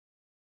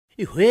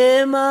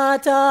Ihwema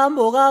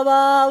tambo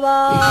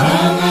kababa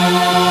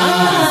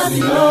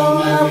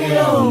Angazinoma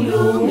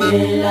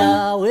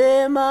kuyongilungela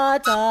Wema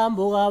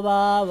tambo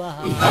kababa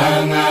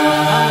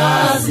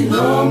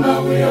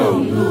Angazinoma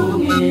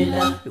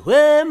kuyongilungela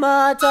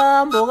Ihwema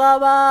tambo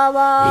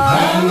kababa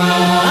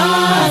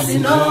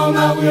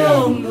Angazinoma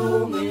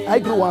kuyongilungela I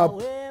grew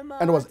up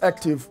and was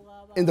active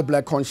in the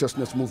Black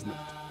Consciousness movement,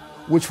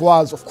 which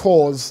was, of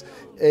course,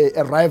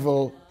 a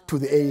rival to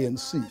the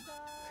ANC.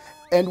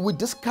 And we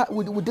disagreed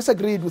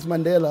with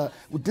Mandela.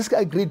 We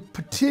disagreed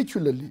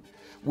particularly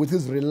with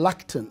his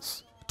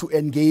reluctance to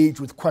engage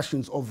with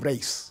questions of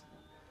race.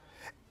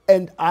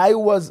 And I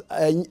was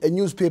a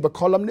newspaper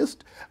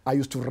columnist. I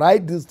used to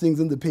write these things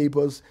in the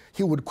papers.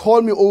 He would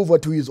call me over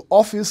to his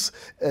office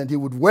and he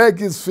would wag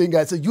his finger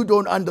and say, "You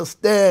don't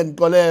understand,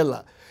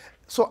 Xolela."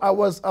 So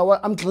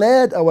I'm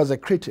glad I was a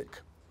critic,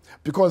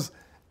 because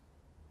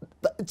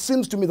it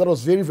seems to me that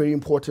was very, very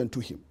important to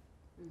him.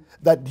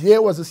 That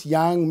there was this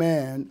young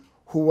man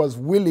who was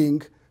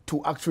willing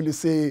to actually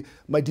say,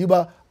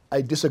 "Madiba,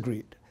 I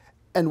disagreed."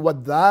 And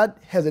what that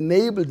has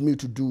enabled me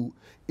to do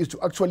is to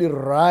actually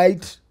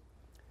write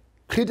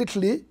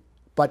critically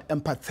but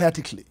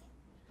empathetically.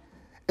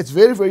 It's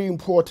very, very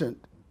important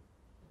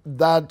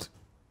that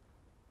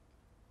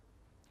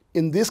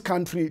in this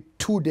country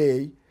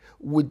today,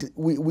 we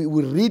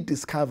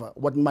rediscover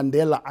what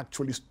Mandela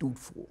actually stood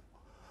for.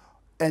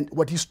 And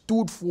what he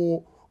stood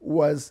for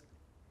was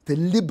the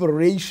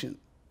liberation,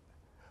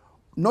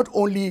 not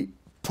only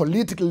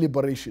political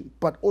liberation,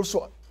 but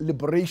also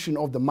liberation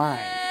of the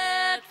mind.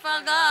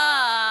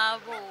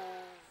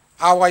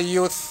 Our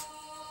youth,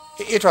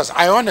 it was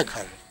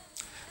ironical,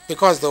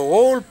 because the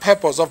whole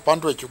purpose of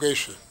Bantu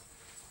education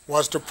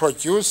was to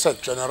produce a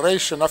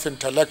generation of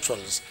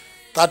intellectuals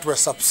that were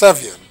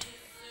subservient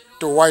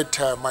to white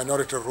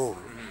minority rule,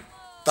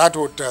 that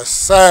would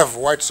serve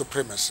white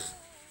supremacy.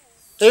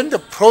 In the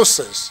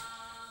process,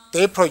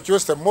 they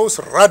produced the most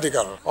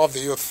radical of the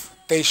youth.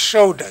 They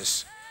showed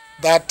us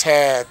that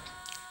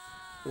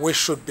we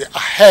should be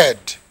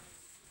ahead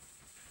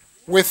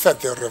with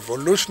the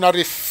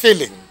revolutionary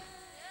feeling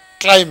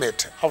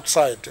climate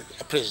outside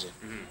a prison.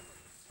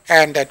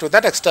 And to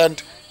that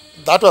extent,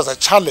 that was a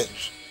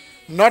challenge.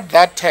 Not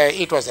that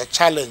it was a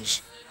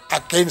challenge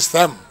against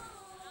them.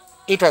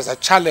 It was a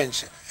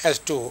challenge as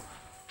to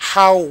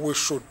how we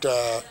should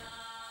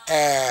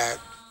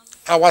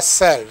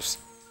ourselves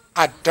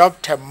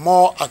adopt a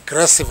more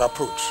aggressive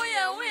approach.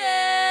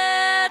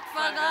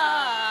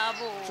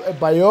 So a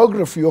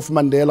biography of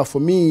Mandela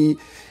for me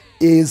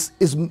is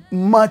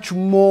much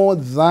more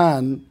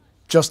than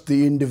just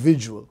the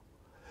individual.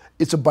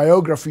 It's a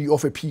biography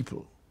of a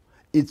people.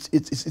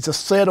 It's a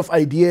set of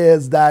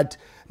ideas that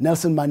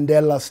Nelson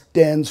Mandela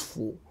stands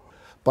for.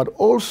 But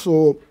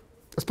also,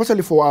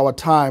 especially for our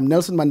time,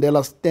 Nelson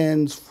Mandela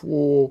stands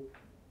for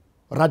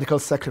radical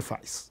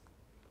sacrifice.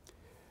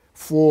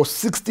 For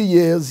 60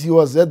 years, he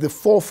was at the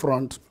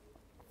forefront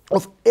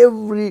of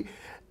every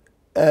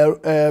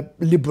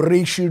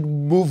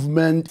liberation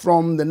movement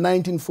from the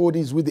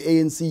 1940s with the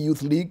ANC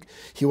Youth League.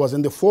 He was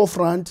in the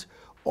forefront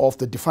of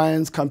the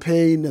Defiance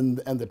Campaign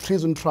and the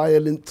treason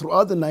trial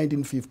throughout the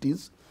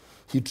 1950s.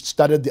 He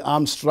started the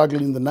armed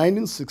struggle in the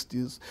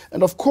 1960s,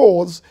 and of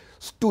course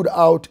stood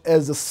out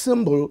as a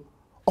symbol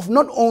of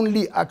not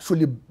only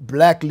actually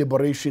black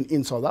liberation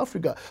in South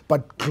Africa,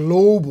 but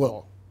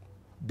global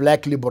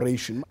black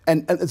liberation.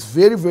 And it's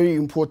very, very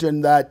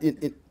important that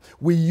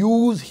we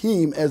use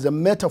him as a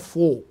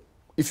metaphor,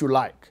 if you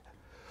like,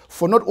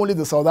 for not only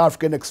the South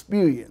African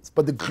experience,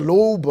 but the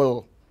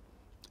global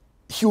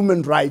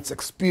human rights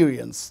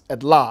experience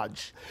at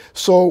large.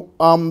 So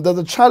there's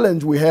a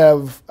challenge we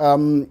have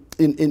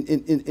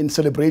in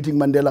celebrating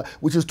Mandela,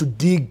 which is to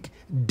dig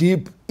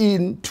deep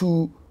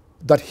into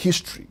that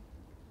history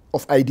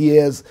of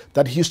ideas,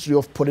 that history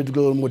of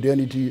political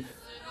modernity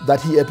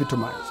that he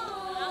epitomized.